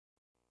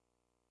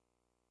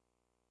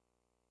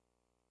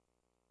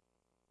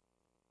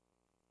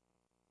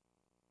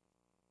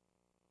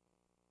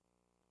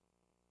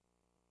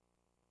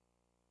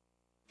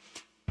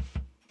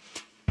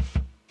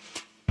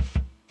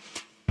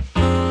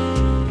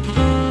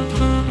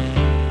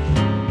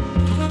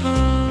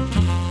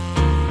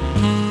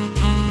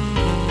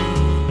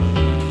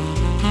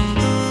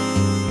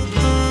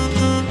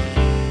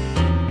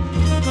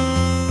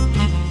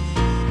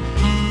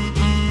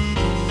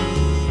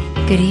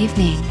Good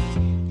evening.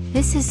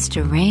 This is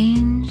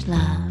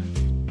StrangeLove,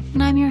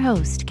 and I'm your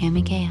host,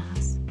 Cami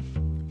Kaos.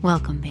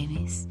 Welcome,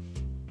 babies.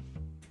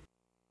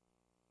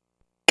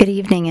 Good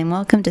evening, and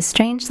welcome to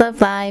StrangeLove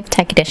Live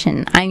Tech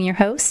Edition. I'm your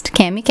host,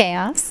 Cami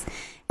Kaos,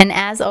 and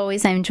as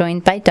always, I'm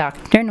joined by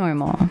Dr.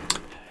 Normal.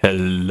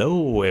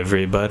 Hello,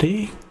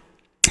 everybody.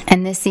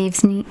 And this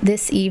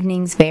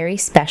evening's very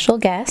special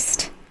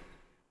guest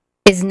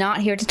is not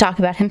here to talk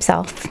about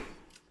himself.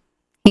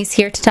 He's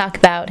here to talk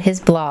about his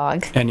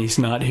blog. And he's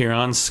not here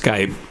on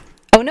Skype.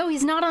 Oh, no,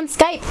 he's not on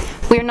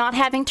Skype. We're not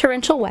having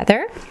torrential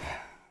weather.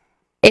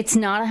 It's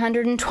not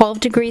 112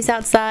 degrees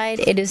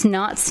outside. It is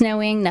not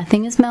snowing.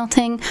 Nothing is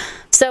melting.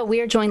 So we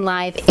are joined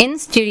live in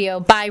studio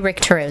by Rick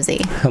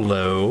Turoczy.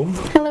 Hello.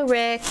 Hello,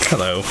 Rick.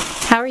 Hello.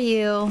 How are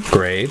you?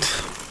 Great.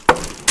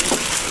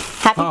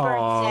 Happy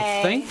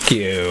birthday. Thank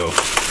you.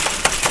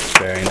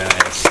 Very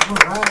nice. All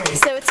right.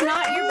 So it's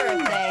not your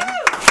birthday.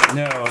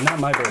 No,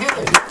 not my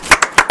birthday.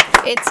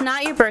 It's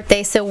not your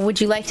birthday, so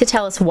would you like to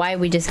tell us why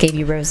we just gave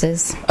you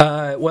roses?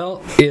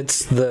 Well,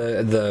 it's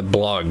the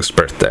blog's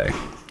birthday.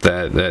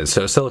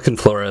 So Silicon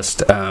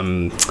Florist,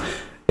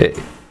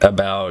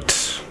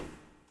 about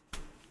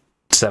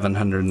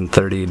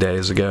 730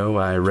 days ago,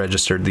 I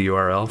registered the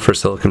URL for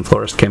Silicon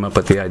Florist, came up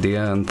with the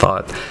idea, and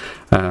thought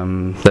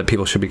that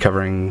people should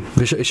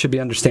be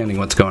understanding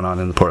what's going on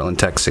in the Portland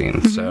tech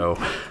scene. Mm-hmm. So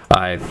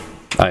I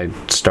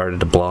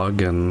started a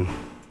blog, and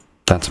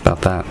that's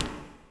about that.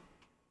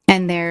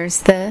 And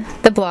there's the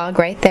blog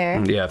right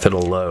there. Yeah, if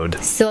it'll load.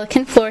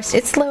 Silicon Florist,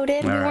 it's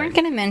loaded. All we right. weren't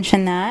going to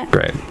mention that.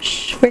 Great.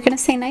 Shh, we're going to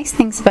say nice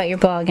things about your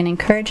blog and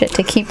encourage it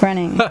to keep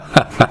running.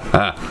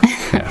 Yeah,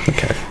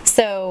 okay.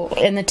 So,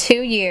 in the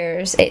 2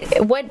 years,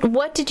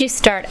 what did you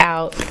start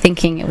out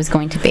thinking it was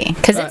going to be?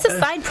 Because it's a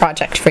side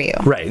project for you.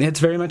 Right,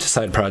 it's very much a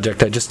side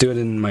project. I just do it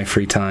in my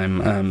free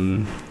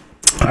time.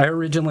 I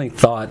originally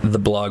thought the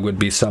blog would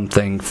be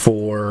something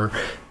for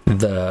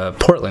the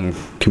Portland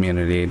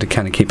community to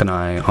kind of keep an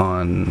eye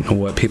on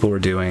what people were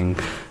doing,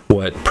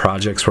 what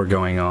projects were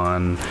going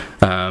on,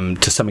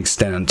 to some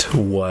extent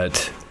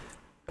what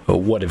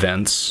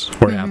events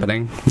were mm-hmm.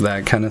 happening,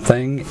 that kind of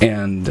thing.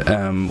 And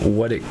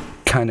what it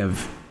kind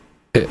of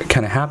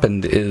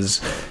happened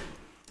is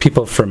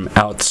people from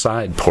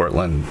outside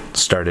Portland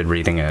started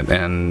reading it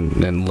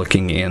and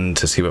looking in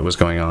to see what was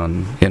going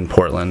on in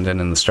Portland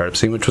and in the startup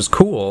scene, which was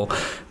cool,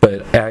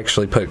 but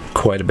actually put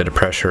quite a bit of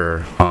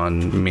pressure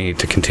on me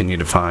to continue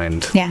to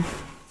find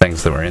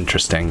things that were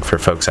interesting for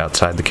folks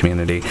outside the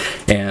community.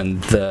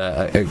 And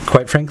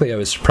quite frankly, I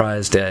was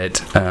surprised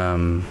at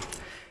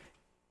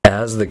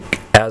as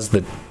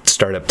the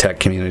startup tech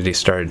community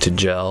started to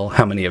gel,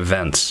 how many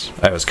events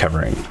I was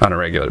covering on a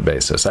regular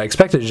basis. I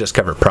expected to just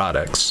cover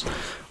products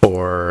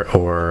or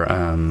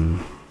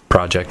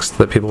projects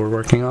that people were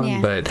working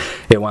on, but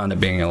it wound up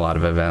being a lot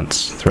of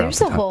events throughout the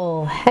time. There's a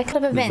whole heck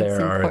of events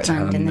in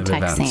Portland in the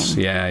tech scene.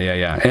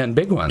 Yeah. And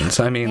big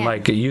ones. I mean,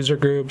 like user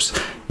groups,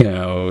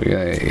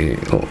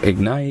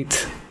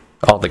 Ignite,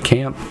 all the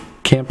camp stuff.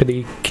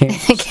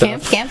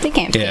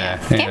 Camp.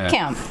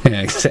 Yeah,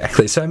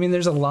 exactly. So, I mean,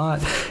 there's a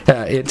lot.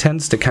 It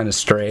tends to kind of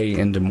stray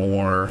into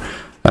more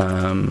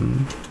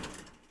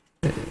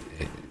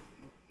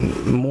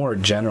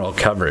general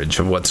coverage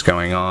of what's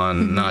going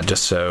on, mm-hmm. not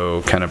just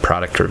so kind of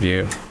product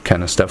review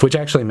kind of stuff, which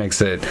actually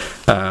makes it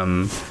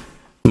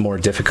more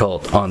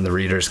difficult on the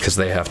readers because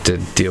they have to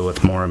deal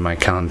with more of my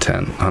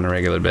content on a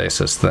regular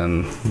basis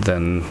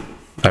than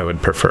I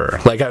would prefer.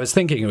 Like, I was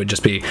thinking it would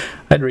just be,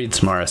 I'd read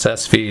some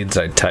RSS feeds,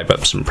 I'd type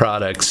up some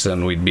products,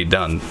 and we'd be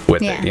done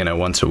with it,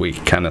 once a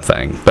week kind of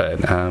thing.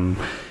 But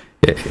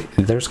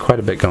there's quite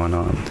a bit going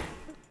on.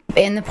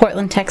 In the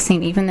Portland tech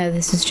scene, even though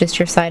this is just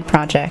your side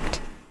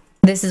project,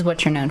 this is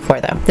what you're known for,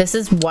 though. This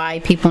is why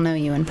people know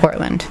you in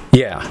Portland.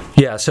 Yeah.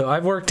 So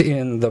I've worked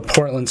in the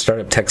Portland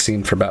startup tech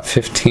scene for about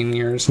 15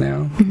 years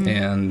now, mm-hmm.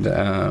 and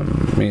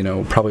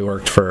probably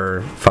worked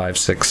for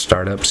 5-6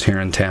 startups here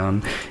in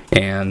town,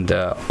 and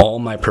all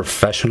my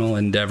professional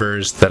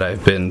endeavors that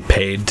I've been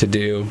paid to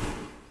do,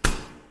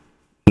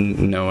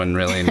 no one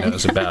really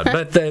knows about.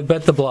 But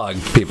the blog,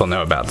 people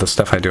know about the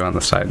stuff I do on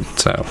the side.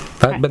 So,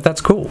 but that's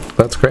cool.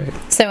 That's great.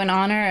 So in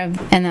honor of,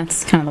 and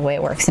that's kind of the way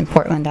it works in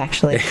Portland,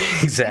 actually.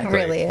 Exactly. It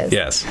really is.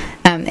 Yes.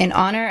 In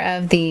honor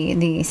of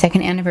the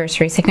second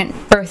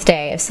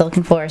birthday of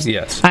Silicon Florist,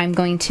 yes. I'm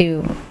going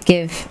to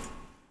give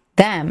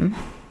them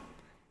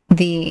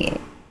the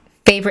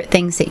favorite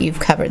things that you've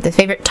covered, the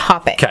favorite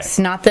topics,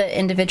 not the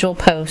individual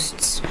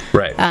posts,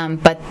 right?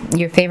 But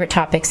your favorite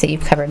topics that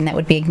you've covered, and that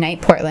would be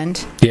Ignite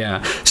Portland.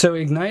 Yeah. So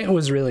Ignite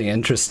was really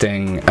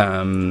interesting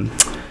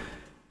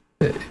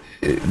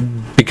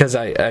because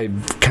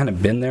I've kind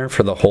of been there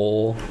for the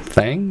whole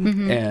thing,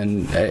 mm-hmm.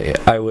 and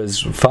I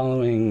was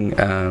following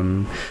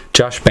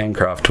Josh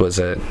Bancroft was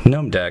at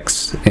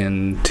GnomeDex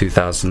in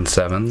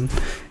 2007,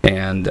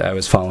 and I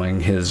was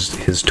following his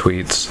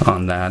tweets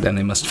on that, and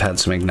they must have had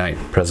some Ignite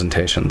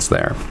presentations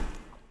there.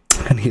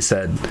 And he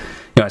said,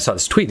 I saw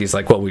this tweet. He's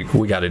like, well,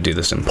 we got to do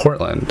this in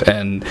Portland.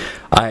 And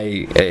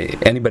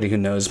anybody who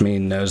knows me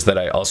knows that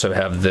I also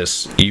have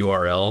this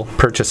URL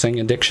purchasing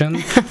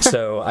addiction.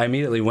 So I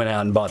immediately went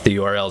out and bought the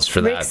URLs for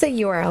that. Rick's a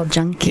URL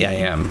junkie. Yeah, I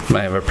am.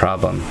 I have a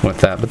problem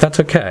with that, but that's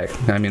okay.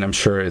 I mean, I'm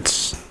sure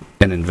it's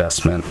an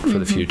investment for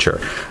the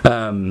future.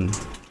 And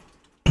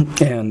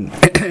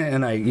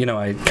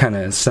I kind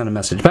of sent a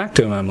message back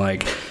to him. I'm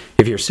like,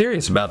 if you're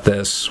serious about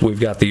this, we've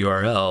got the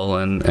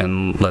URL,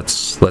 and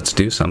let's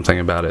do something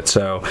about it.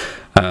 So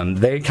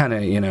they kind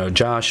of,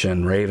 Josh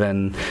and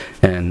Raven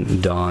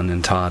and Dawn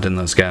and Todd and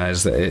those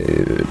guys,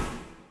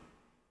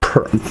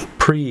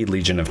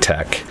 pre-Legion of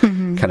Tech,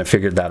 kind of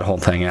figured that whole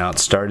thing out,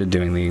 started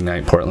doing the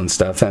Ignite Portland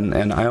stuff,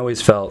 and I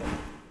always felt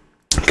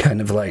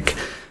kind of like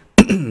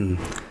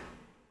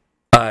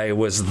I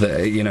was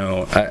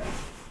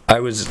I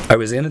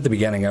was in at the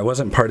beginning. I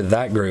wasn't part of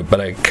that group, but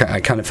I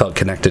kind of felt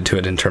connected to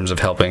it in terms of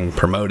helping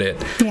promote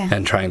it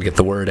and trying to get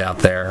the word out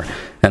there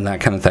and that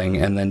kind of thing.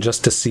 And then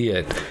just to see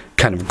it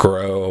kind of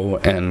grow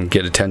and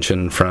get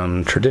attention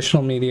from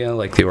traditional media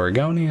like the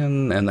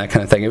Oregonian and that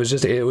kind of thing.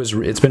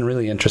 It's been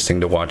really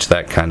interesting to watch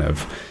that kind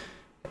of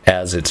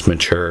as it's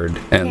matured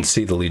and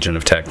see the Legion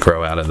of Tech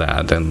grow out of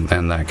that and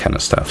that kind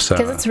of stuff. So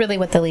because that's really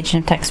what the Legion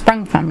of Tech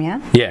sprung from,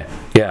 yeah? Yeah.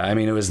 I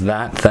mean, it was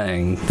that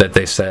thing that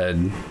they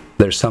said,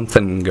 there's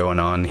something going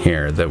on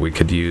here that we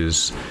could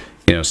use,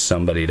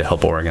 somebody to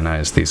help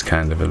organize these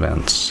kinds of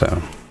events.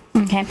 So.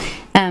 Okay.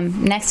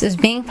 Next is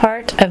being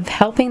part of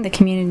helping the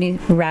community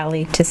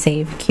rally to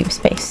save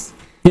CubeSpace.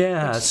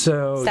 Yeah.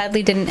 So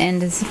sadly, didn't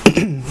end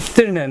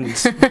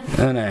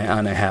on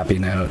a happy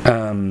note.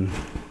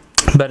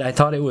 But I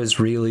thought it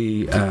was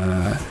really,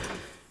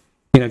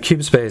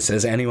 CubeSpace,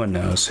 as anyone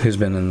knows who's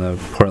been in the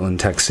Portland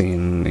tech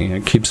scene,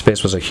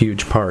 CubeSpace was a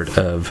huge part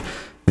of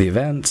the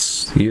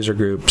events, user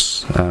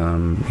groups.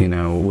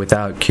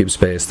 Without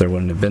CubeSpace, there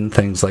wouldn't have been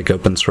things like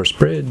Open Source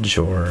Bridge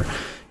or,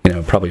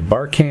 probably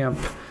Barcamp.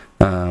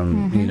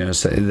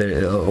 So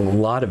there a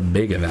lot of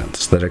big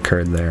events that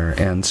occurred there.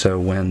 And so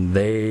when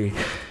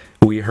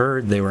we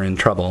heard they were in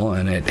trouble,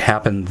 and it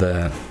happened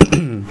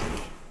kind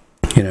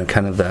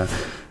of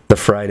the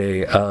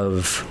Friday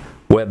of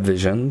Web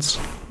Visions,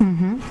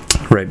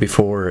 right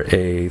before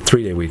a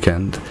 3-day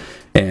weekend,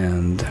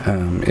 and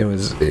it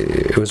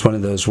was one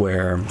of those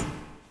where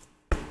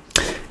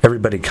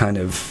everybody kind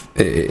of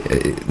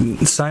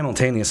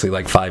simultaneously,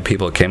 like 5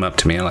 people came up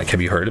to me and like,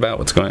 have you heard about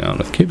what's going on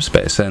with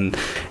CubeSpace? And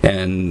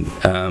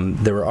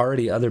there were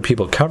already other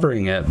people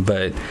covering it,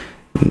 but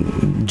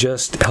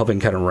just helping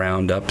kind of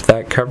round up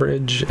that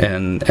coverage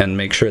and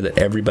make sure that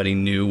everybody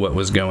knew what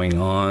was going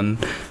on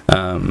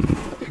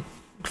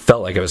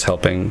felt like I was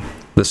helping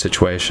the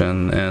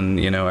situation. And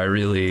I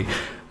really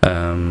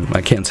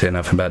I can't say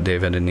enough about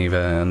David and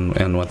Neva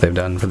and what they've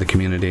done for the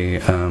community,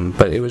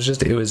 but it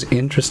was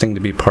interesting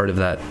to be part of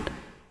that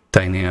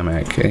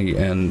dynamic.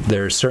 And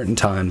there are certain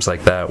times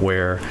like that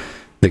where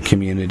the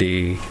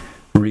community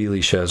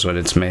really shows what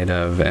it's made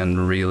of,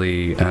 and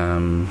really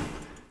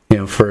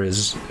for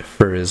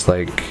as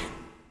like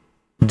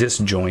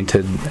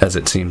disjointed as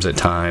it seems at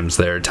times,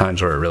 there are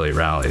times where it really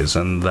rallies,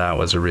 and that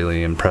was a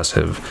really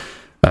impressive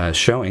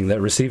showing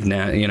that received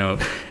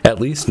at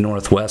least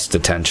Northwest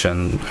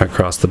attention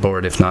across the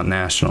board, if not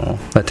national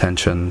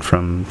attention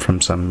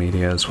from some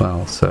media as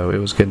well. So it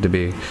was good to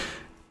be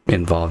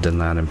involved in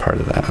that and part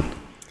of that.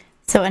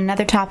 So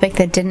another topic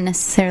that didn't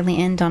necessarily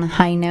end on a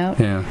high note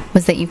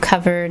was that you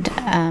covered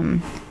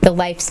the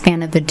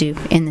lifespan of the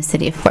dupe in the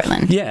city of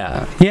Portland.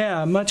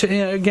 Yeah, much.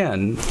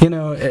 Again,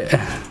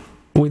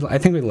 I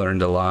think we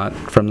learned a lot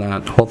from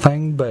that whole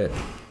thing, but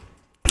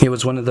it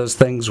was one of those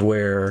things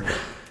where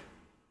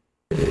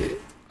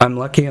I'm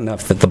lucky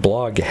enough that the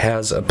blog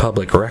has a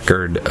public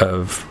record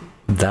of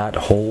that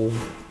whole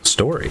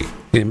story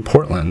in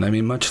Portland. I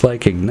mean, much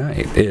like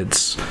Ignite,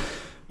 it's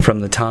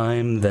from the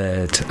time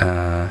that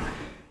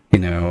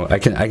I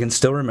can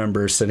still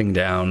remember sitting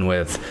down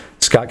with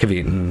Scott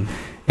Cavitan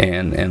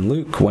and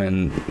Luke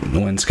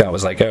when Scott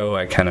was like,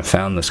 I kind of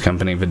found this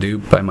company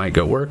Hadoop I might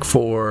go work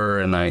for,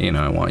 and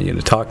I want you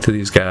to talk to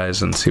these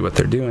guys and see what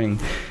they're doing,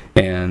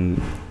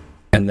 and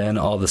then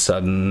all of a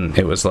sudden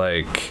it was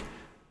like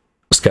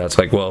Scott's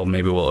like, well,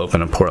 maybe we'll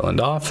open a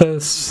Portland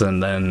office,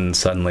 and then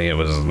suddenly it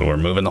was, we're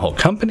moving the whole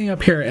company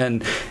up here,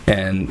 and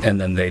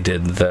then they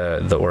did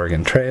the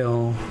Oregon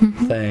Trail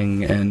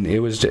thing, and it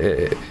was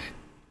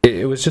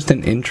just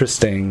an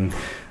interesting.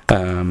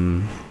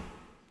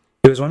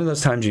 It was one of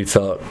those times you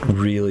felt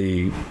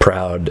really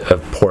proud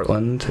of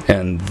Portland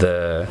and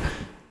the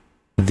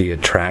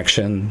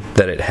attraction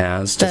that it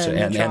has,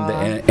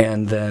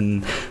 and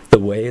then the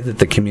way that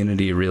the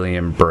community really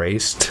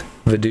embraced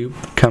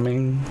Hadoop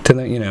coming to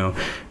them.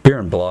 Beer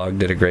and Blog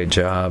did a great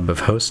job of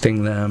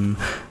hosting them.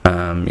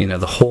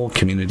 The whole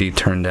community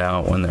turned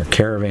out when their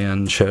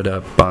caravan showed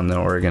up on the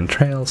Oregon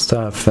Trail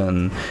stuff,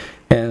 and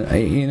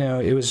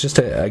it was just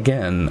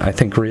again, I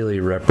think, really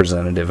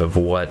representative of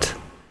what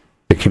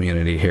the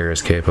community here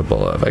is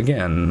capable of.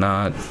 Again,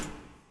 not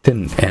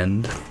didn't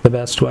end the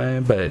best way,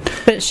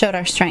 but it showed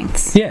our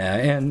strengths. Yeah,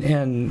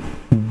 and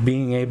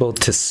being able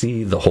to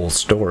see the whole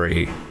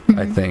story,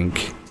 I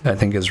think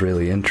is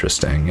really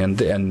interesting, and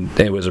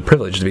it was a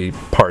privilege to be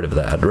part of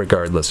that,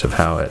 regardless of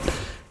how it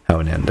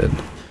ended.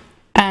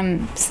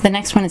 So the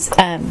next one is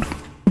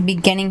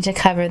beginning to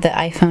cover the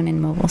iPhone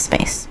and mobile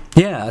space.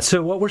 Yeah.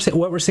 So what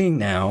we're seeing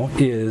now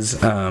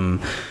is when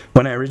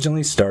I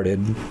originally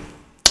started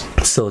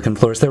Silicon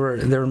Florist, there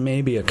were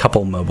maybe a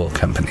couple mobile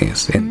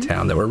companies in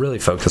town that were really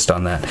focused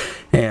on that,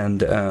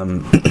 and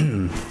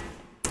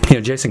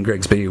Jason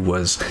Grigsby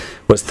was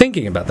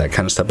thinking about that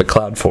kind of stuff, but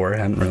Cloud 4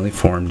 hadn't really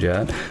formed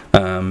yet.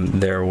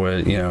 There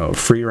was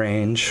Free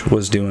Range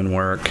was doing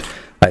work.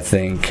 I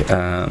think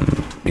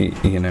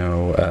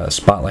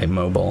Spotlight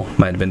Mobile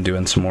might have been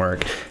doing some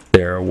work.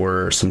 There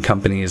were some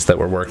companies that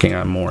were working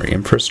on more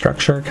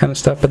infrastructure kind of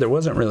stuff, but there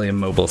wasn't really a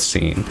mobile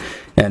scene.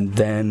 And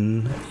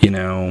then,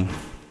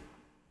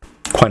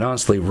 quite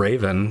honestly,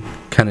 Raven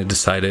kind of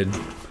decided,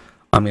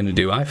 I'm going to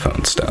do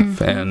iPhone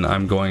stuff, and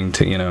I'm going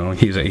to,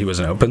 he was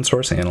an open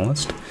source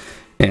analyst,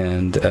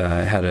 and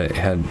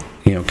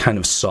kind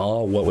of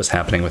saw what was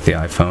happening with the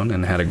iPhone,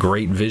 and had a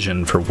great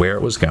vision for where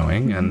it was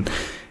going, and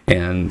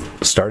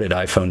started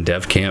iPhone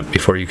Dev Camp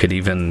before you could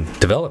even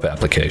develop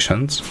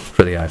applications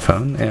for the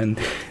iPhone, and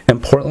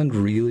Portland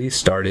really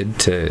started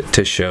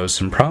to show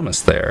some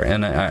promise there.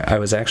 And I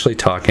was actually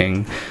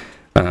talking.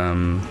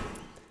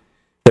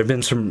 There have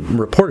been some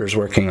reporters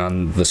working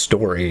on the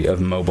story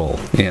of mobile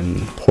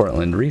in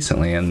Portland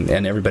recently, and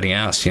everybody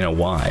asks,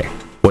 why?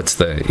 What's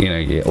the,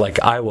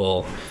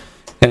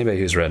 anybody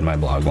who's read my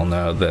blog will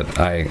know that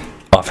I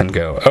often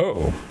go,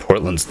 oh,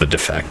 Portland's the de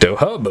facto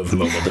hub of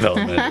mobile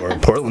development, or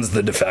Portland's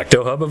the de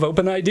facto hub of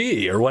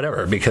OpenID, or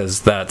whatever,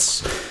 because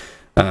that's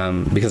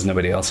because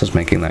nobody else is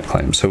making that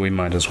claim, so we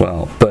might as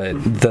well. But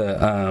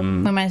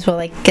we might as well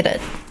get it.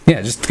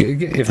 Yeah, just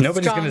if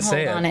nobody's going to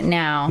say it on it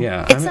now.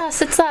 Yeah,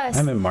 it's us.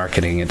 I'm in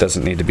marketing. It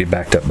doesn't need to be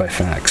backed up by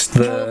facts.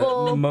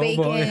 Mobile,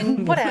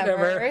 bacon,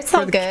 whatever. It's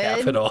all good.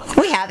 Capital.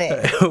 We have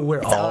it.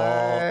 We're all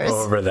ours.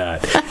 Over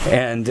that.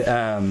 And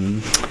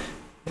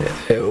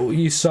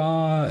you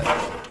saw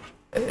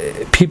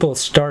people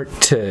start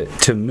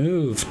to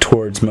move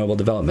towards mobile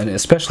development,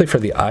 especially for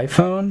the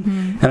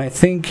iPhone. And I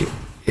think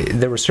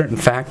there were certain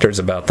factors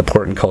about the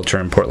Portland culture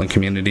and Portland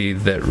community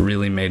that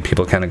really made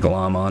people kind of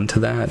glom onto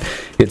that.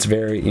 It's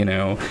very,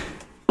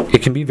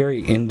 it can be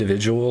very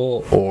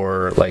individual,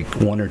 or like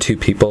one or two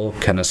people,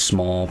 kind of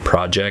small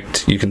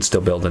project. You can still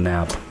build an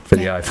app for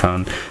the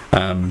iPhone.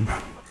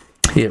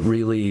 It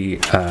really,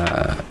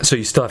 so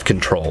you still have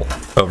control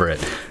over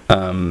it.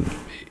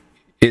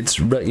 It's,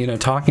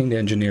 talking to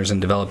engineers and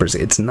developers,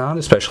 it's not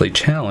especially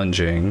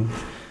challenging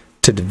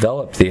to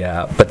develop the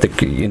app, but they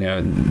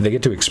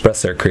get to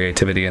express their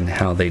creativity in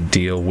how they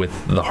deal with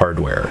the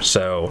hardware.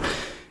 So,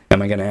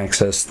 am I going to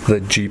access the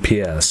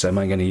GPS? Am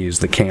I going to use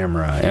the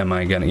camera? Am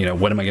I going to,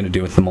 what am I going to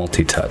do with the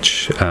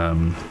multi-touch?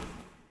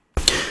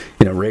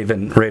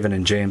 Raven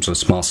and James with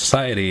Small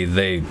Society,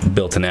 they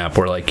built an app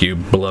where you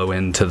blow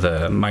into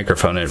the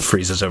microphone and it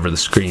freezes over the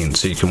screen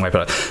so you can wipe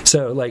it out.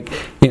 So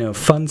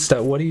fun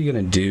stuff. What are you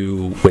going to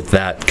do with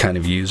that kind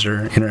of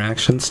user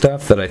interaction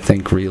stuff that I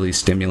think really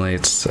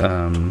stimulates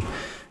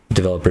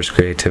developers'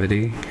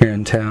 creativity here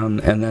in town?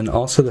 And then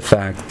also the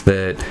fact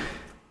that,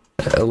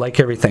 like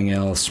everything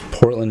else,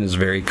 Portland is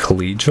very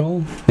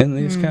collegial in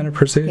these kind of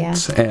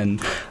pursuits, and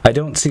I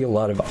don't see a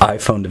lot of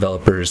iPhone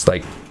developers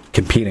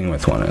competing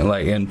with one,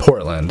 in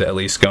Portland at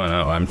least, going,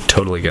 oh, I'm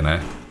totally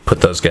gonna put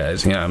those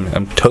guys,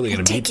 I'm totally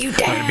gonna beat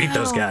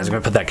those guys, I'm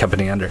gonna put that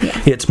company under.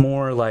 It's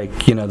more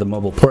the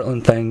Mobile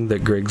Portland thing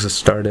that Griggs has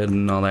started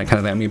and all that kind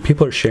of thing. I mean,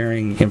 people are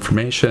sharing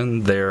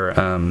information. They're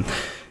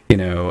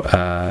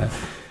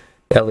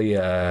Ellie,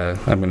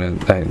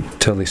 I'm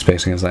totally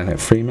spacing his name,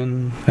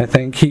 Freeman, I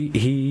think.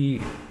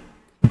 He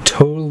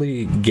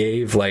totally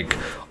gave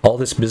all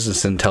this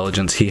business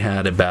intelligence he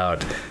had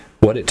about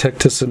what it took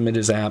to submit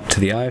his app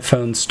to the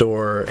iPhone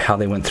store, how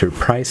they went through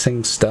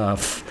pricing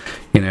stuff,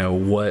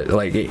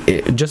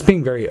 just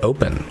being very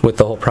open with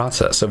the whole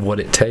process of what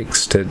it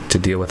takes to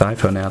deal with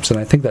iPhone apps, and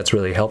I think that's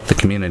really helped the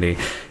community.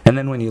 And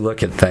then when you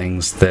look at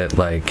things that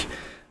the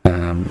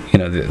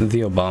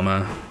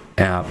Obama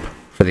app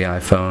for the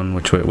iPhone,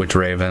 which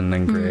Raven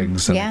and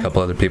Griggs and a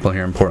couple other people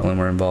here in Portland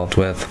were involved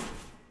with.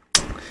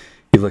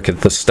 You look at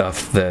the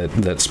stuff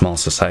that Small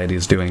Society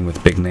is doing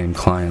with big name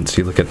clients.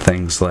 You look at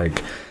things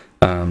like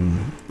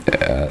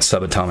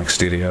Subatomic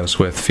Studios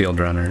with Field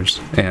Runners,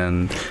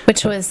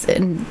 which was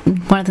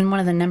one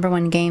of the number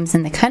one games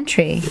in the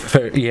country.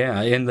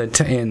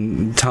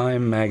 In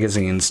Time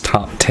Magazine's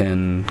top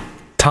 10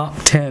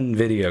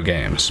 video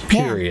games.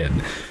 Period.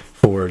 Yeah.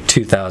 For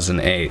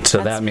 2008,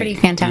 so that's pretty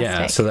fantastic.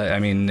 Yeah, so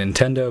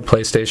Nintendo,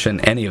 PlayStation,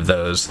 any of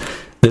those,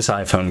 this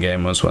iPhone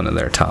game was one of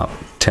their top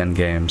 10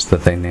 games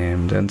that they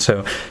named. And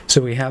so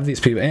we have these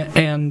people,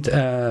 and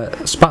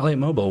Spotlight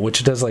Mobile,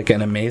 which does like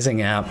an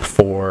amazing app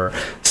for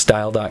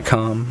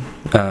style.com,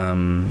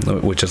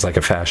 which is like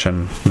a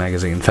fashion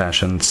magazine,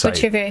 fashion site.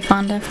 Which you're very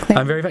fond of, clearly.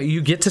 I'm very.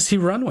 You get to see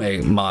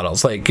runway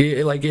models. Like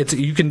it's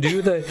you can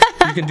do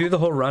the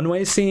whole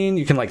runway scene.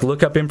 You can like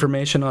look up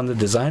information on the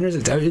designers.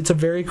 It's a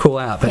very cool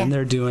app, and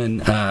they're doing.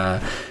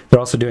 They're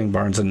also doing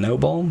Barnes and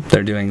Noble.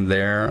 They're doing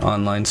their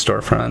online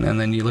storefront, and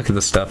then you look at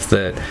the stuff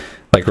that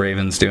like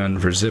Raven's doing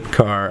for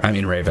Zipcar. I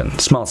mean Raven,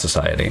 Small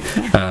Society,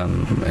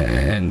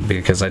 and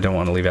because I don't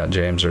want to leave out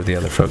James or the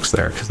other folks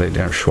there because they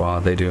are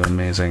Schwa. They do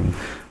amazing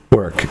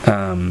work.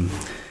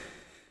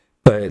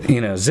 But,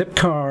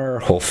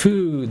 Zipcar, Whole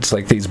Foods,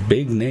 like these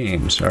big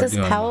names are doing...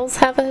 Does Powell's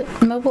have a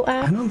mobile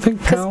app? I don't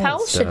think Powell's Because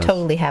Powell's should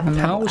totally have a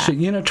mobile app.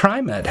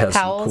 TriMet has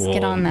Powell's, some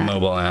cool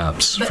mobile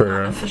apps. But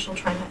for not official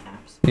TriMet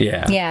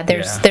apps. Yeah,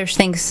 there's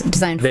things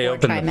designed for TriMet. They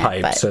open the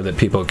pipe so that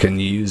people can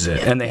use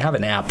it. And they have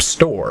an app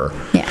store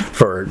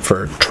for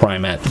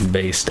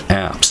TriMet-based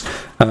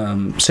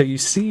apps. So you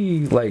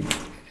see, like...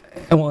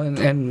 Well,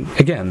 and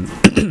again...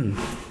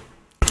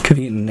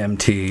 Kavit and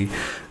MT,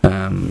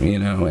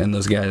 and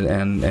those guys,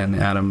 and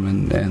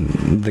Adam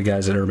and the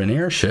guys at Urban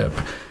Airship,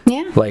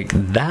 like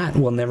that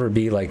will never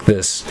be like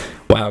this.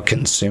 Wow,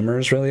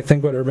 consumers really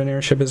think what Urban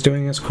Airship is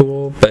doing is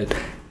cool, but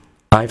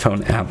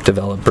iPhone app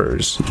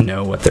developers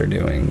know what they're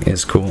doing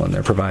is cool, and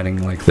they're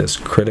providing like this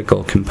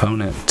critical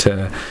component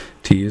to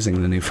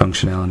using the new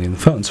functionality in the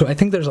phone. So I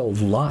think there's a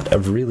lot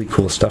of really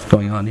cool stuff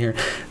going on here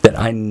that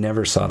I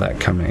never saw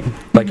that coming.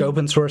 Like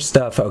open source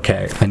stuff,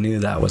 okay, I knew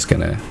that was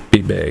going to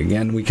be big,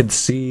 and we could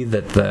see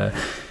that the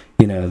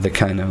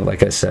kind of,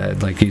 like I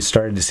said, like you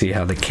started to see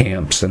how the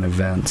camps and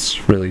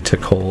events really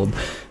took hold.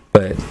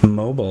 But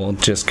mobile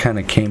just kind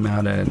of came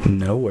out of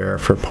nowhere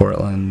for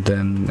Portland,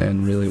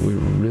 and we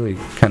really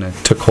kind of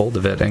took hold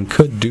of it and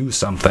could do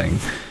something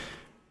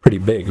pretty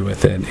big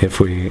with it if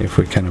we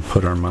kind of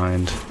put our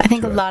mind. I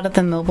think a lot of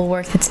the mobile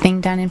work that's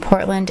being done in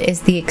Portland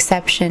is the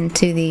exception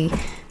to the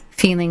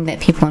feeling that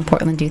people in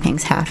Portland do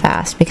things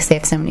half-assed because they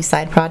have so many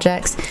side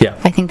projects. Yeah.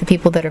 I think the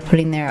people that are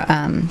putting their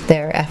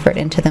effort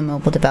into the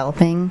mobile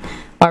developing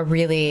are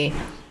really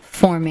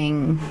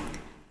forming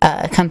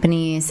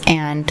companies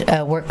and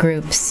work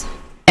groups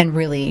and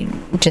really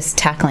just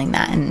tackling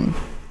that and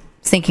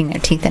sinking their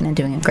teeth in and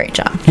doing a great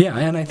job. Yeah,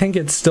 and I think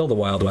it's still the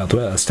wild, wild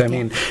west. I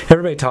mean,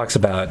 everybody talks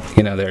about,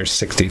 there's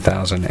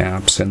 60,000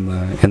 apps in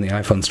the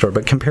iPhone store,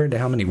 but compared to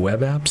how many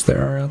web apps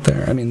there are out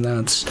there, I mean,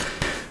 that's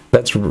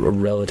a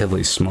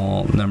relatively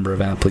small number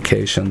of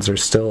applications.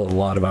 There's still a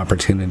lot of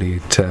opportunity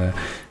to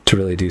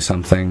really do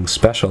something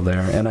special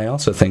there. And I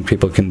also think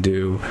people can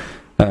do...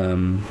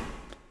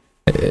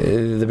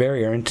 the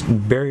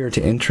barrier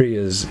to entry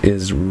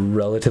is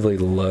relatively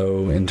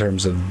low in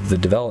terms of the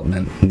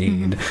development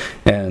need,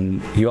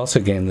 and you also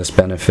gain this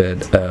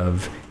benefit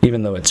of,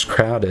 even though it's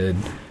crowded,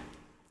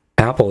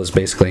 Apple is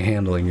basically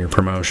handling your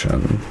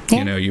promotion.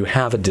 You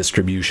have a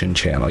distribution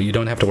channel. You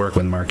don't have to work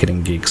with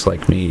marketing geeks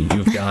like me.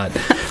 You've got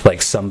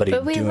like somebody.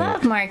 But we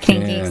love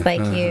marketing geeks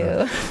like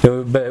you.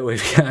 But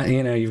we've got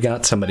you've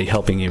got somebody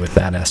helping you with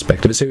that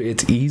aspect of it. So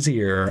it's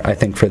easier, I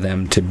think, for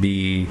them to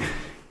be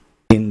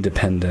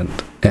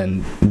independent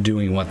and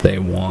doing what they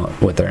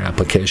want with their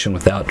application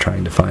without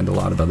trying to find a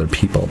lot of other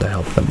people to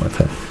help them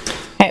with it.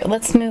 All right,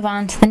 let's move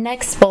on to the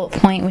next bullet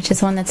point, which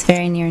is one that's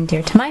very near and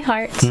dear to my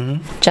heart.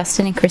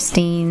 Justin and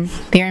Christine,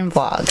 Beer and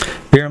Blog.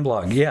 Beer and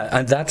Blog,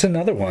 yeah, that's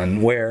another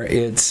one where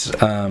it's,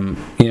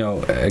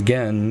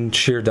 again,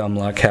 sheer dumb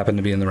luck, happened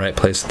to be in the right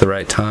place at the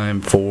right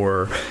time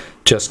for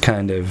just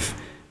kind of,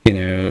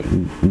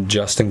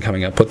 Justin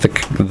coming up with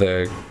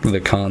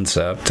the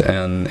concept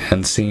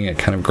and seeing it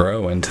kind of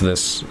grow into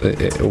this,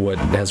 what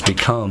has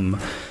become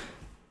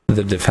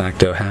the de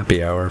facto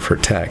happy hour for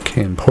tech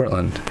in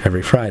Portland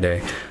every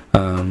Friday.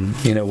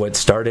 What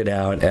started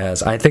out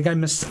as, I think I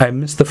missed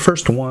the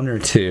first one or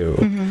two,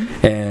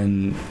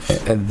 and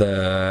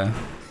the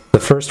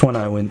first one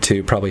I went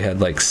to probably had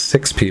like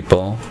 6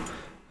 people.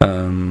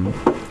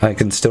 I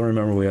can still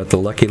remember we were at the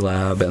Lucky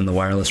Lab and the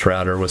wireless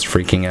router was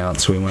freaking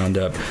out, so we wound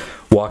up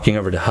walking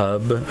over to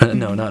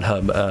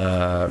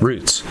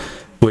Roots,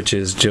 which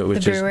is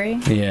brewery?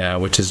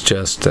 Which is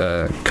just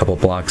a couple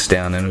blocks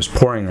down, and it was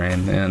pouring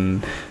rain,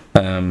 and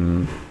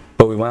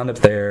but we wound up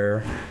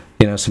there.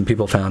 Some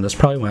people found us.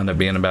 Probably wound up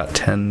being about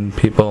 10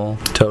 people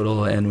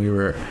total, and we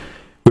were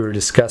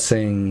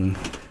discussing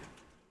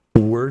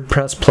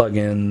WordPress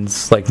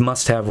plugins, like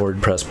must-have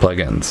WordPress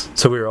plugins.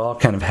 So we were all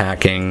kind of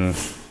hacking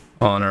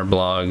on our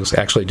blogs,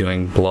 actually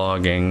doing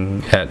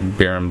blogging at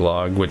Beer and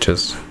Blog, which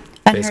is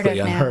basically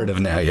unheard of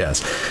now,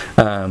 yes.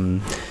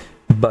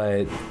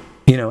 But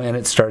and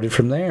it started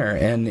from there,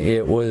 and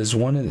it was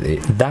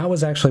that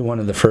was actually one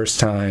of the first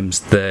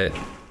times that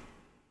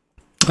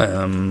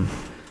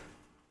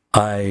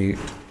I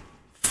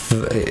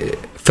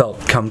felt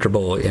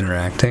comfortable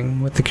interacting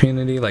with the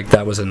community. Like,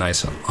 that was a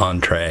nice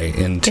entree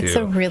into... It's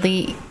a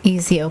really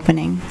easy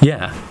opening.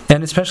 Yeah,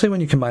 and especially when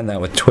you combine that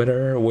with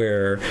Twitter,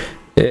 where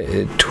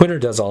Twitter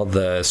does all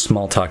the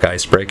small talk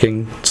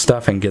icebreaking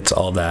stuff and gets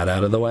all that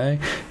out of the way.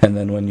 And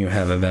then when you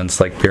have events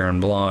like Beer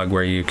and Blog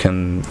where you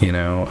can,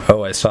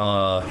 oh, I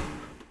saw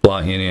blah,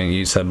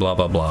 you said blah,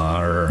 blah,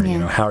 blah, or,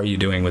 how are you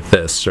doing with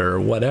this, or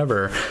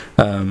whatever.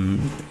 Beer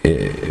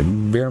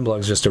and Blog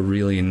is just a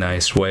really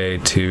nice way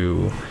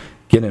to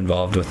get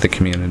involved with the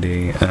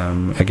community.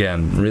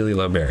 Again, really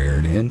low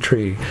barrier to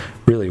entry,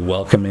 really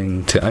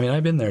welcoming to,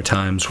 I've been there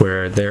times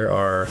where there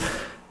are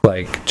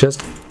like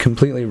just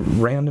completely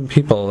random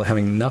people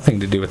having nothing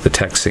to do with the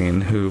tech scene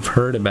who've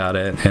heard about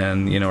it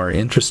and are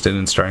interested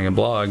in starting a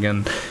blog,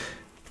 and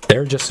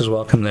they're just as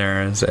welcome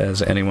there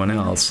as anyone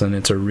else. And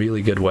it's a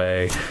really good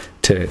way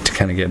to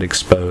kind of get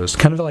exposed,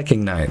 kind of like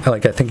Ignite.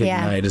 Like I think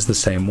Ignite is the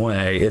same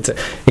way.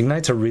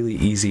 Ignite's a really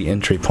easy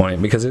entry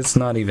point because it's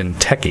not even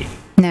techie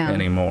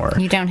anymore.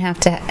 You don't have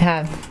to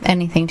have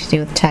anything to do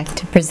with tech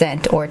to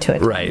present or to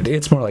attend. Right.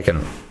 It's more like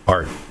an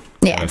art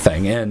kind of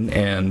thing.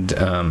 And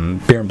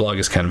Beer and Blog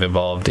is kind of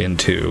evolved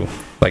into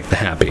like the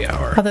happy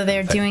hour. Although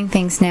they're doing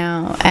things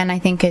now, and I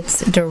think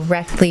it's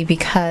directly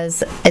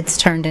because it's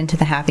turned into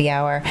the happy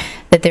hour,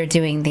 that they're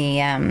doing the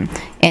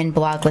in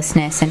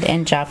bloglessness and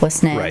in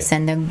joblessness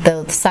and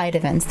the side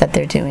events that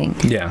they're doing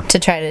to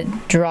try to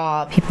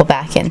draw people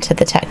back into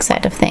the tech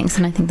side of things.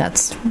 And I think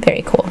that's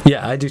very cool.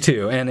 Yeah, I do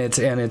too. And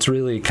it's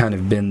really kind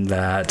of been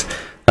that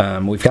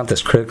we've got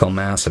this critical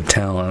mass of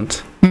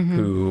talent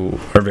who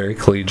are very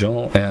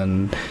collegial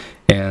and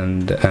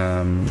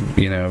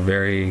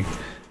very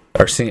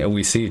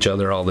we see each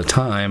other all the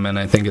time, and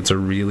I think it's a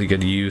really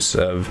good use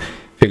of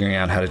figuring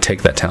out how to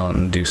take that talent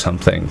and do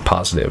something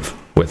positive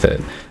with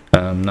it.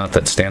 Not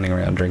that standing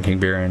around drinking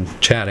beer and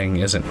chatting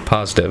isn't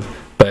positive,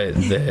 but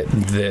that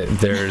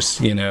there's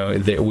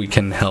that we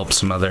can help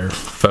some other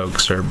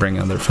folks or bring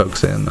other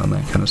folks in on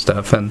that kind of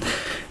stuff, and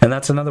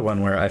that's another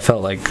one where I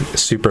felt like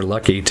super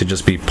lucky to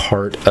just be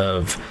part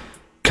of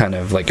kind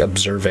of like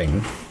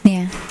observing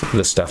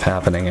this stuff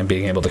happening and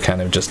being able to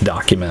kind of just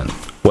document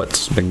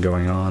what's been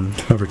going on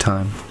over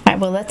time. All right,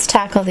 well, let's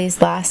tackle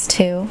these last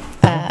two.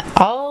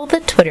 All the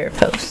Twitter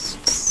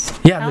posts.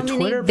 Yeah, the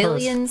Twitter posts.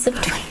 Billions of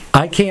tweets.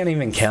 I can't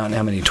even count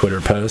how many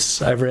Twitter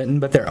posts I've written,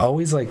 but they're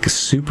always like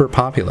super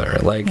popular.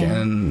 Like,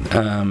 and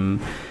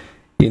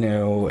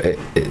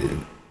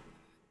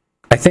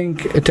I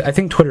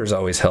think Twitter's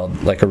always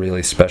held like a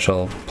really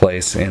special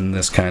place in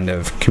this kind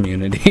of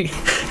community,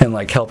 and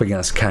like helping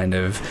us kind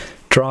of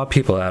draw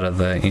people out of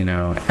the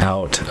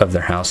out of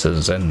their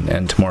houses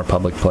and to more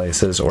public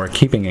places, or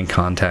keeping in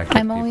contact with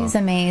I'm always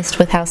amazed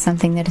with how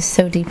something that is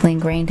so deeply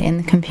ingrained in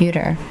the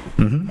computer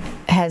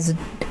has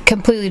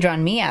completely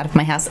drawn me out of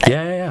my house.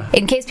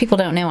 In case people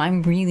don't know,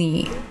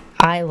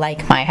 I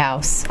like my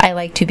house. I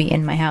like to be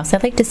in my house. I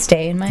like to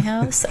stay in my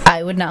house.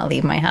 I would not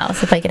leave my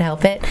house if I could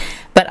help it.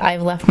 But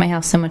I've left my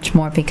house so much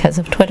more because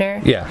of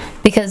Twitter. Yeah.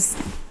 Because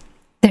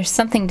there's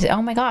something to,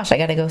 oh my gosh, I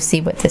got to go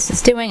see what this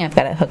is doing. I've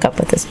got to hook up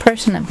with this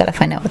person. I've got to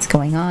find out what's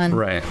going on.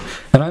 Right.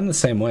 And I'm the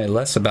same way,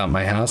 less about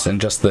my house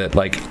and just that,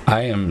 like,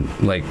 I am,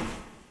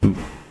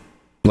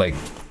 like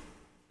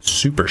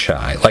super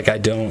shy. Like, I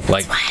don't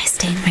like. That's why I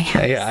stay in my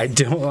house. Yeah, I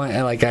don't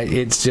like.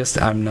 it's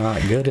just I'm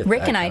not good at.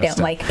 Rick and I don't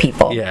like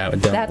people. Yeah,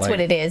 that's what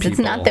it is. It's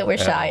not that we're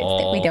shy;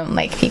 it's that we don't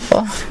like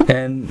people.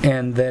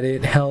 and that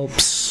it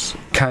helps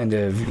kind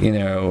of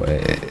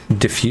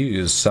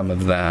diffuse some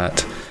of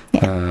that.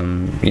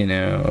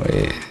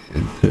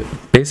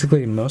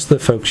 Basically, most of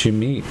the folks you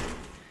meet,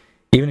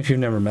 even if you've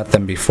never met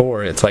them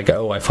before, it's like,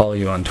 oh, I follow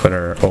you on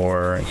Twitter,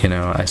 or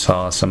I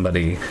saw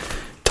somebody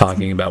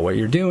talking about what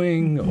you're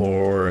doing,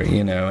 or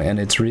and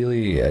it's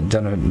really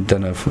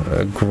done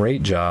a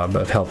great job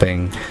of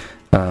helping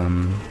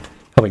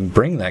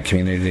bring that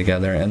community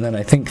together. And then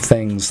I think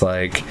things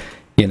like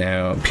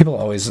people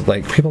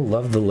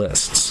love the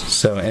lists.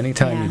 So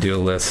anytime you do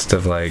a list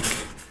of like,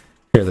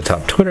 here are the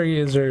top Twitter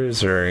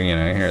users, or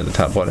here are the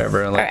top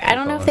whatever. I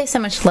don't know if they so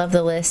much love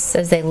the lists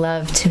as they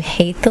love to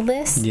hate the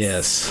lists.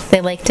 Yes. They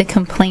like to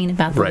complain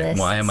about the lists.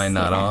 Why am I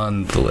not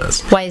on the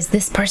list? Why is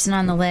this person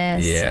on the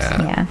list?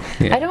 Yeah.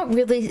 I don't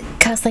really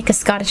cuss like a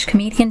Scottish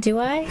comedian, do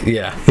I?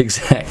 Yeah,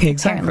 exactly.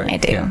 Apparently I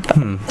do.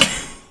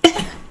 Yeah.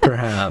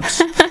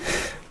 Perhaps.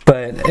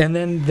 And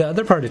then the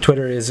other part of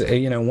Twitter is,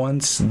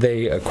 once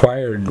they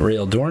acquired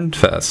Real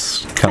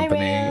Dornfest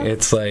company,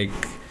 it's like,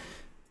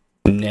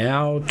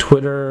 now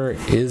Twitter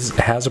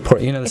has a port.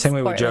 The same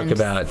way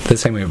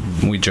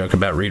we joke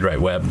about Read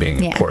Write Web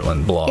being a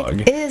Portland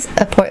blog. It is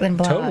a Portland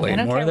blog. Totally.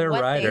 More of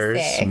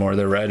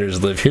their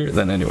writers live here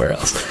than anywhere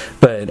else.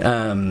 But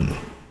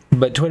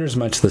Twitter's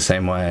much the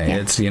same way.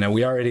 Yeah. It's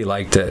we already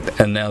liked it,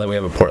 and now that we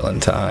have a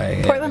Portland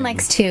tie. Portland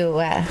likes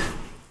to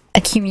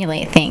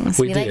accumulate things.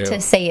 We like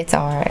to say it's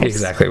ours.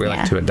 Exactly. We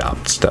like to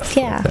adopt stuff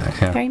like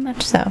that. Yeah, very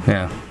much so.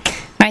 Yeah. All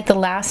right, the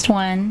last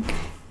one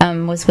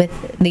was with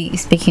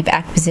speaking of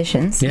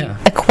acquisitions. Yeah.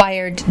 You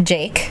acquired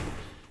Jake.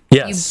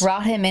 Yes. You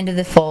brought him into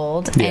the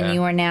fold, and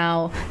you are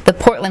now the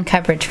Portland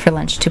coverage for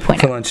Lunch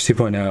 2.0. For Lunch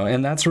 2.0,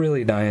 and that's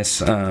really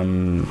nice. It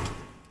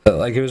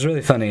was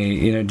really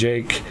funny.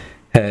 Jake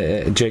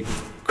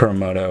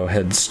Kuramoto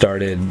had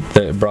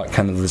brought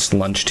kind of this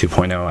Lunch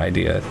 2.0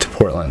 idea to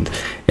Portland,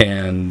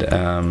 and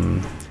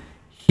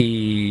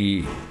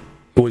he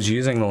was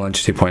using the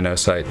Lunch 2.0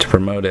 site to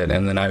promote it,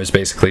 and then I was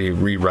basically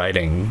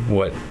rewriting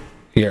what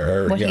he had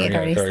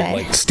already said,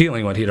 like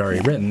stealing what he'd already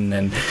written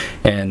and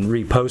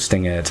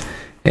reposting it.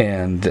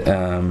 And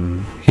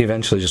he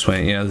eventually just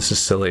went, this is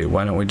silly.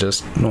 Why don't we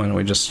just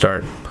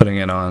start putting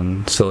it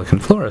on Silicon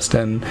Florist?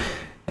 And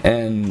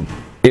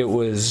it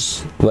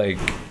was like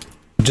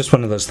just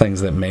one of those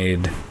things that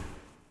made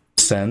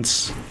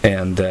sense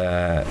and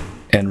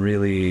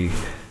really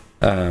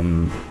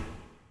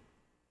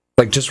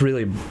just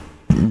really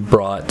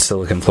brought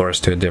Silicon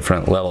Florist to a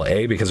different level.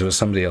 Because it was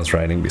somebody else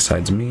writing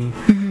besides me.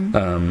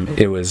 Mm-hmm.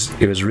 It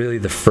was really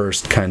the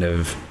first kind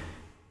of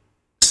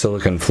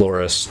Silicon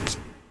Florist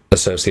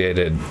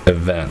associated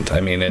event.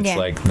 I mean, it's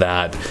like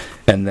that.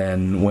 And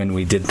then when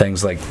we did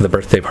things like the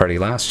birthday party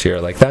last year,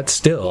 like that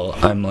still,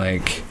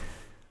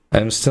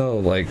 I'm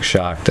still like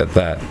shocked at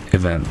that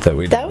event that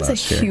we did last year. That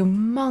was a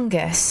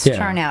humongous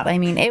turnout. I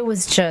mean, it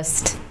was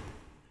just,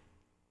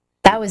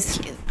 that was,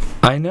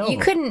 I know. You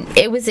couldn't,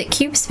 it was at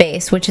Cube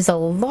Space, which is a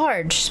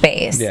large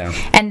space. Yeah.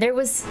 And there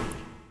was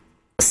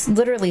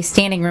literally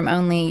standing room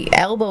only,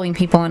 elbowing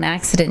people on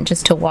accident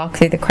just to walk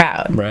through the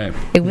crowd. Right.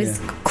 It was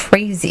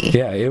crazy.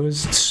 Yeah, it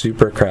was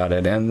super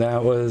crowded. And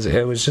it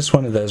was just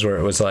one of those where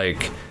it was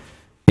like,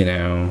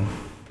 and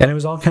it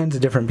was all kinds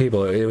of different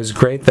people. It was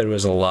great that it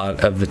was a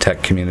lot of the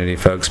tech community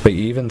folks, but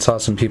you even saw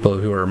some people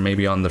who were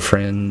maybe on the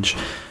fringe,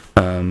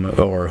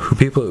 or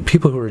people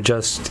who were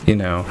just,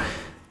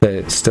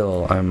 that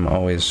still I'm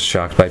always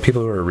shocked by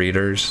people who are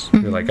readers. Mm-hmm.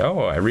 Who are like, oh,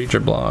 I read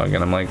your blog,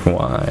 and I'm like,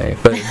 why?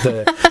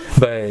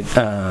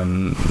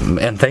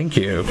 And thank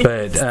you.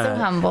 But so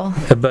humble.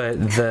 But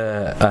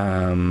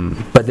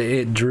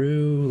it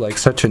drew like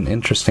such an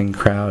interesting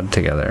crowd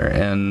together,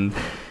 and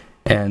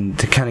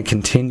to kind of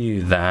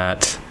continue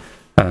that.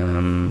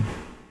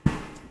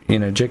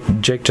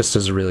 Jake just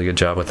does a really good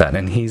job with that,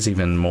 and he's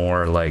even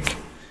more like,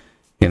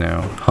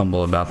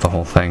 humble about the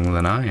whole thing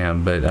than I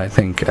am. But I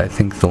think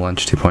the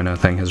Lunch 2.0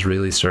 thing has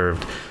really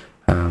served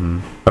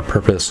a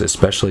purpose,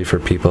 especially for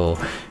people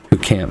who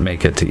can't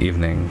make it to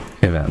evening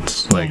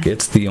events. Yeah. Like,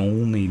 it's the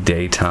only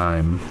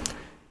daytime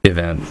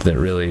event that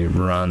really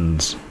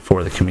runs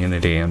for the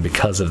community, and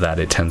because of that,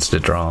 it tends to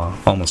draw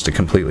almost a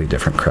completely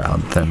different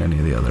crowd than any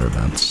of the other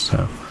events.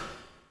 So.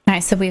 All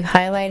right, so we've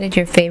highlighted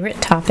your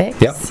favorite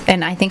topics, yep.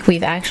 And I think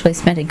we've actually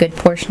spent a good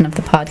portion of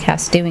the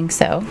podcast doing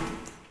so.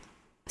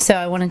 So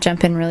I want to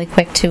jump in really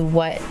quick to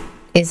what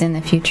is in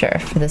the future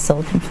for the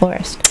Silicon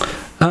Florist.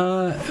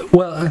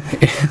 Well,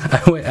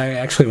 I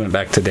actually went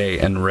back today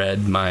and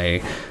read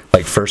my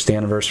first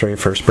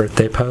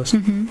birthday post.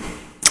 Mm-hmm.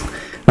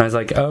 And I was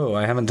like, oh,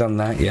 I haven't done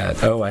that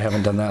yet. Oh, I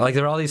haven't done that. Like,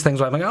 there are all these things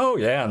where I'm like, oh,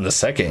 yeah, in the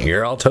second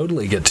year, I'll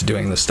totally get to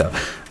doing this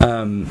stuff.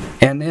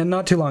 And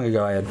not too long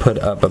ago, I had put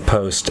up a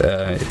post,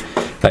 the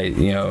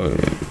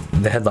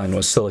headline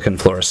was Silicon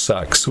Florist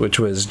Sucks, which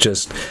was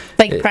just...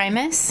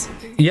 Primus?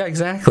 Yeah,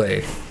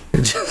 exactly.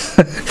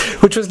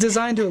 Which was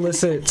designed to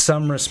elicit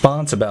some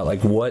response about,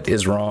 like, what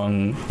is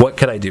wrong, what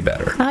could I do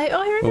better? I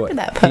remember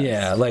that post.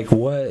 Yeah,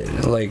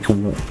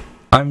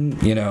 I'm,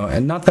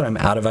 and not that I'm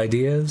out of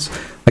ideas.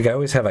 Like, I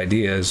always have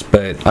ideas,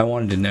 but I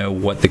wanted to know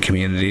what the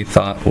community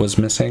thought was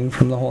missing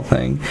from the whole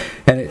thing.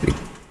 And it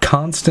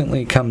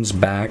constantly comes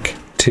back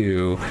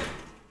to...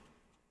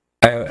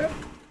 I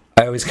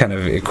always kind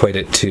of equate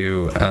it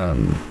to...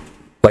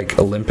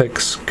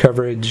 Olympics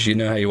coverage. You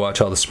know how you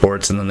watch all the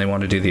sports and then they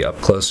want to do the up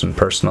close and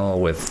personal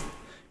with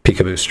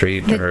Peekaboo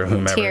Street or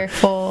whomever.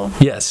 Tearful.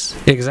 Yes,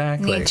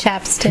 exactly. Need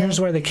chapstick. Here's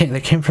where they came. They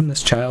came from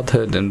this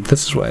childhood, and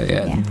this is why.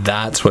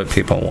 That's what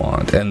people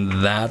want,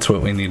 and that's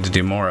what we need to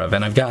do more of.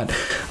 And I've got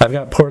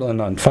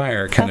Portland on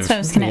Fire. That's what I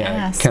was going to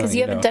ask, because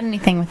you haven't done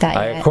anything with that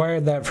yet. I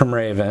acquired that from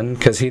Raven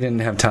because he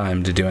didn't have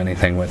time to do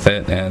anything with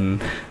it,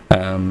 and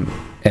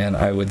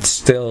I would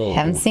still...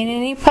 Haven't seen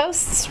any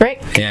posts,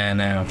 Rick. Yeah, I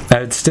know. I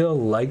would still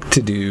like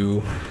to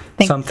do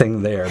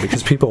something there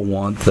because people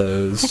want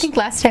those. I think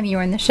last time you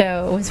were on the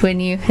show was when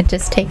you had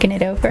just taken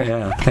it over.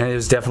 Yeah, and it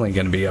was definitely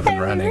going to be up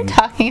and running. We were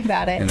talking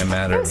about it. In a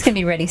matter of... It's going to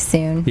be ready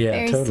soon. Yeah,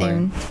 very totally.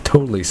 soon.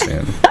 Totally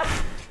soon.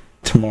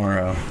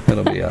 Tomorrow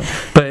it'll be up.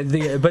 But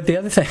the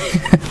other thing...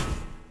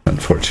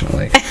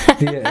 Unfortunately.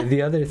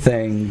 The other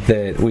thing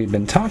that we've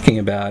been talking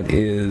about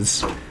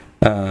is...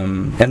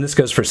 and this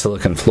goes for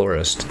Silicon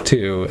Florist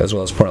too, as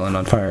well as Portland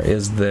on Fire,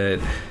 is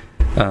that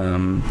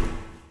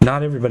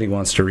not everybody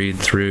wants to read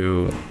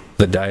through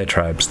the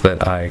diatribes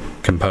that I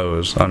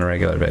compose on a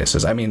regular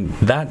basis. I mean,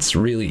 that's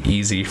really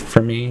easy for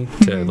me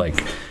to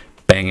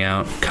bang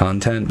out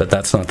content, but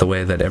that's not the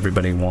way that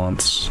everybody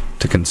wants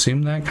to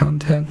consume that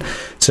content.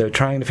 So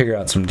trying to figure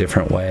out some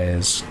different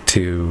ways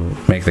to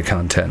make the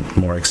content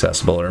more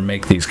accessible, or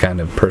make these kind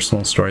of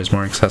personal stories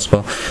more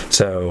accessible.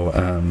 So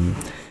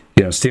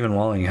Stephen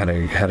Walling had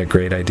a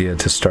great idea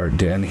to start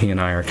doing, and he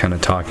and I are kind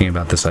of talking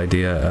about this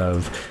idea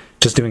of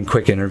just doing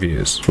quick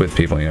interviews with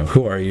people.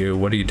 Who are you?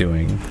 What are you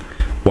doing?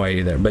 why are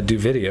you there? But do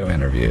video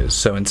interviews.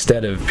 So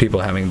instead of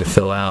people having to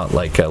fill out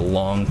like a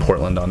long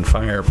Portland on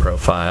Fire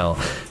profile,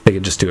 they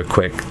could just do a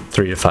quick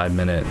 3 to 5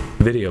 minute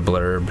video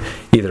blurb,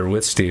 either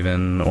with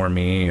Steven or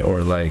me,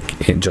 or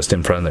like just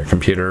in front of their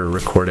computer,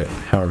 record it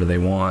however they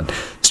want.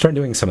 Start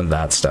doing some of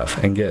that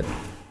stuff and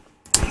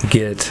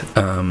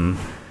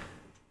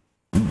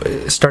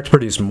start to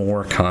produce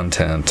more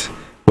content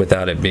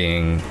without it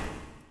being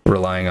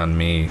relying on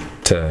me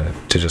to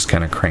just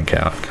kind of crank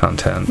out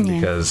content.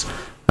 Because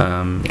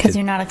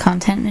you're not a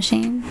content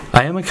machine.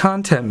 I am a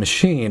content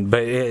machine,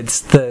 but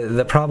it's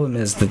the problem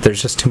is that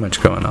there's just too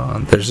much going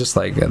on. There's just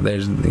like and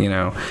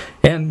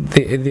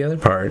the other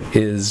part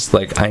is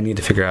like I need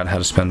to figure out how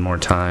to spend more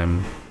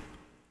time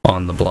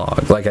on the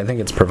blog. Like I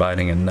think it's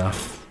providing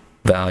enough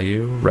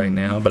value right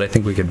now, but I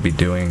think we could be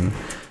doing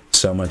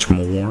so much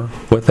more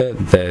with it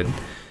that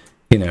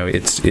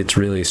it's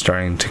really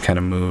starting to kind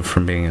of move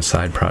from being a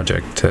side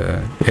project to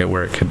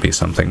where it could be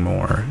something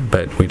more.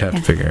 But we'd have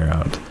to figure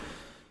out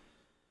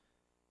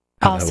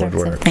all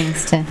sorts of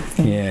things to.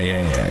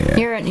 Yeah.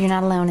 You're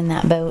not alone in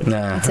that boat.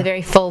 Nah, it's a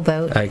very full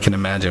boat. I can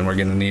imagine we're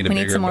going to need a bigger boat.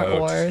 We need some more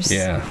oars.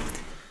 Yeah.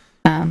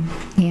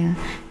 Yeah.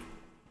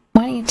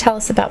 Why don't you tell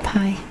us about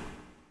pie?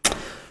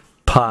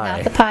 Pie.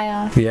 Not the pie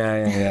off.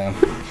 Yeah.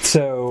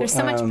 So there's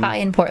so much pie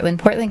in Portland.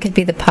 Portland could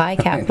be the pie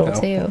capital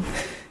too.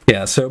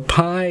 Yeah, so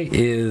Pi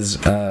is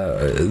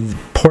a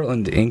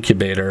Portland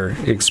incubator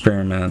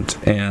experiment,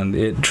 and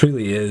it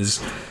truly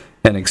is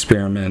an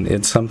experiment.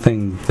 It's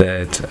something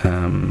that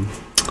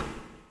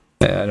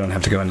I don't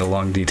have to go into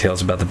long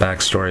details about the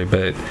backstory,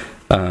 but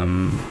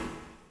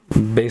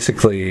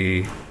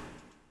basically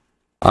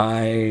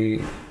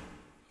I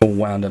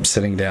wound up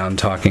sitting down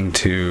talking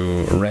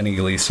to Rennie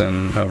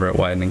Gleason over at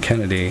Wyden and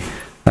Kennedy,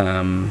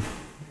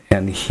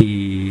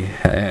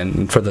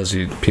 and for those of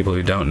you people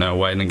who don't know,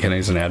 Wyden & Kennedy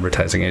is an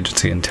advertising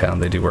agency in town.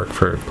 They do work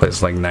for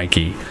places like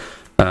Nike,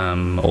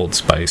 Old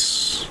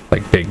Spice,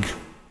 like big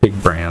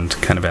brand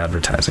kind of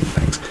advertising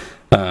things.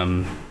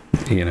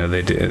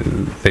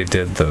 They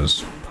did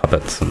those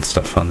puppets and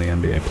stuff on the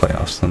NBA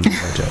playoffs and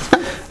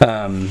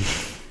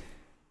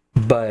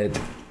but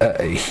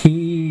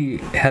he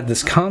had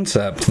this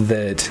concept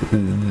that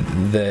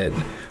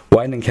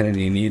Wyden and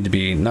Kennedy needed to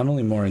be not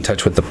only more in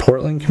touch with the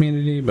Portland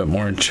community, but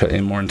more in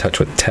touch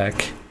with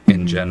tech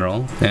in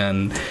general,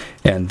 and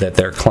that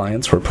their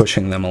clients were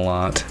pushing them a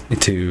lot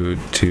to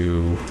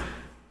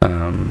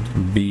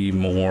be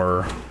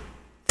more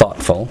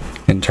thoughtful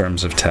in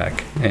terms of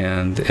tech,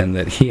 and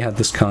that he had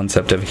this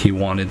concept of he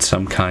wanted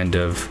some kind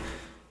of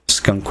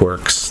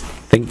skunkworks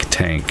think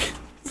tank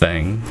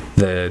thing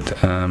that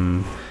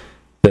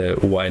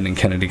Wyden and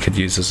Kennedy could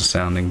use as a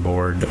sounding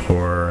board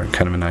or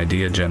kind of an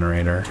idea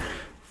generator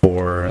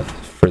for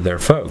their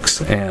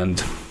folks.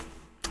 And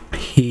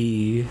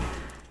he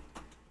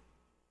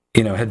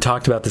had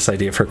talked about this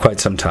idea for quite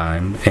some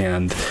time,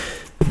 and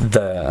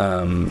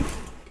the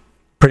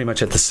pretty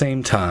much at the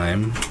same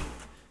time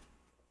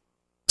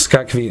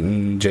Scott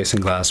Kveton,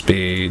 Jason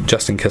Glaspie,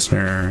 Justin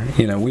Kistner,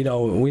 we'd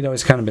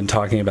always kind of been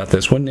talking about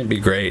this. Wouldn't it be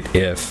great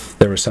if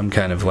there was some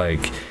kind of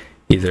like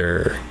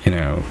either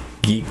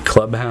geek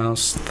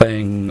clubhouse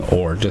thing,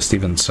 or just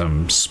even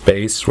some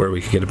space where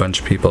we could get a bunch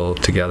of people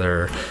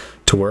together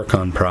to work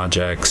on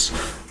projects,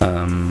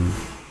 and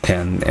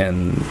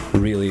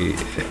really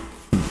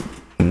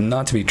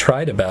not to be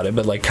trite about it,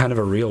 but like kind of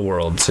a real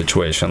world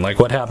situation. Like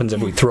what happens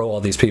if we throw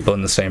all these people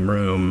in the same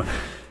room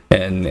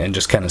and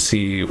just kind of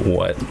see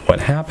what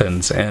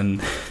happens? And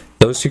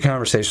those two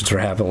conversations were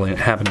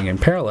happening in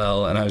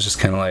parallel, and I was just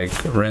kind of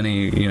like,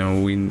 Rennie,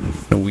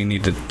 we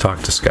need to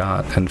talk to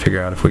Scott and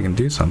figure out if we can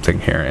do something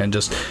here. And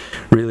just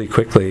really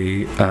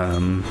quickly,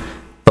 the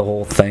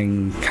whole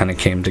thing kind of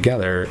came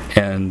together,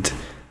 and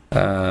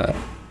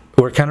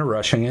we're kind of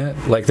rushing it.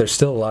 Like there's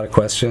still a lot of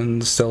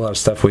questions, still a lot of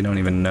stuff we don't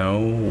even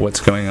know what's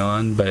going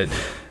on, but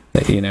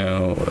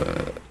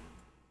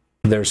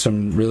there's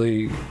some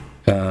really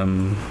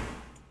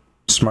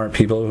smart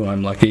people who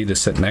I'm lucky to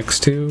sit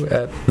next to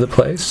at the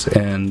place,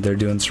 and they're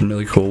doing some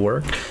really cool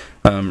work.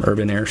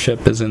 Urban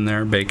Airship is in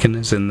there, Bacon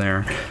is in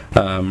there,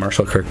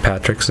 Marshall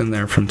Kirkpatrick's in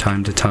there from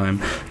time to time.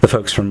 The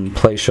folks from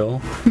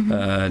Playshul,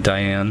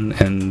 Diane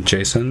and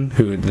Jason,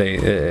 who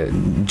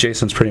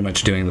Jason's pretty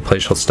much doing the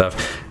Playshul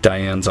stuff.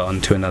 Diane's on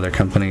to another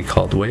company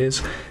called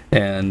Waze,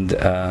 and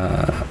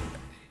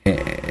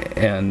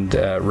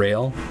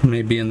Rail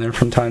may be in there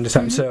from time to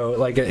time. So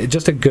like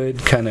just a good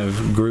kind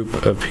of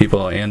group of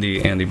people.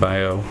 Andy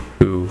Bio,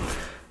 who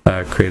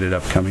created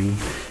Upcoming,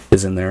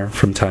 is in there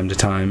from time to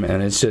time,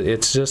 and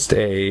it's just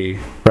a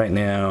right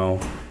now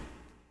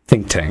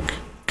think tank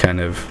kind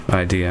of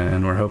idea,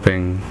 and we're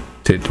hoping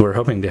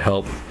to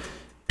help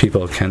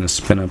people kind of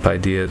spin up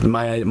ideas.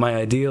 My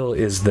ideal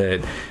is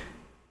that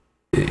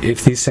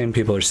if these same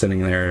people are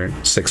sitting there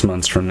 6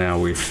 months from now,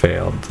 we've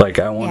failed. Like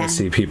I want to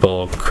see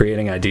people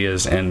creating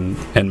ideas and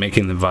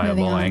making them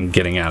viable and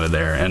getting out of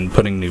there and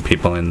putting new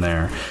people in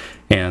there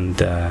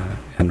and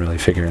really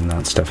figuring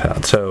that stuff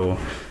out. So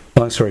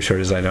Long story short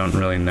is I don't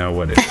really know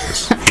what it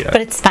is yet.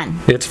 But it's fun.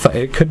 It's fun.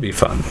 It could be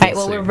fun. All right,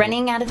 well, we're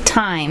running out of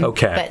time.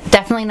 Okay. But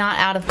definitely not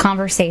out of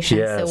conversation.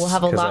 Yes, so we'll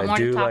have a lot more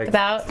to talk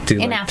about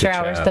in after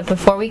hours. chat. But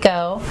before we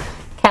go,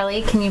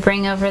 Kelly, can you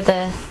bring over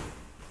the...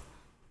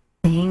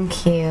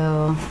 Thank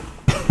you.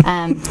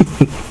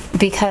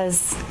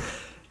 Because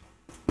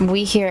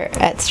we here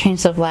at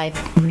StrangeLove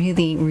Live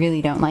really,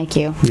 really don't like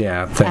you.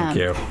 Yeah, thank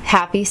you.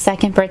 Happy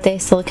 2nd birthday,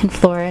 Silicon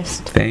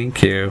Florist.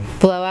 Thank you.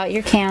 Blow out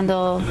your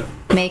candle.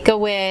 Make a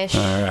wish.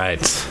 All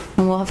right.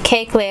 And we'll have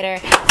cake later.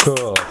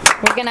 Cool.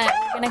 We're gonna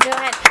go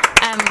ahead.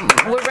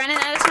 We're running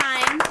out of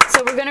time,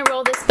 so we're gonna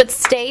roll this. But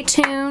stay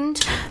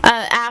tuned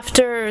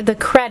after the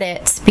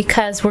credits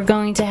because we're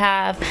going to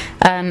have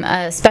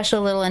a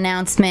special little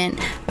announcement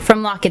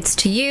from Lockets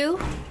to You,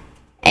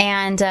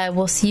 and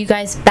we'll see you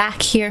guys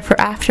back here for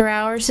after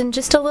hours in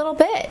just a little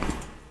bit.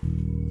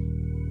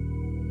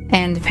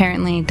 And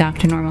apparently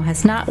Dr. Normal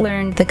has not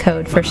learned the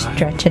code for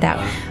Stretch It Out.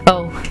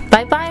 Oh,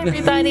 bye-bye,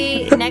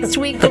 everybody. Next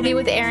week we'll be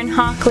with Aaron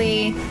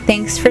Hockley.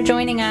 Thanks for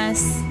joining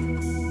us.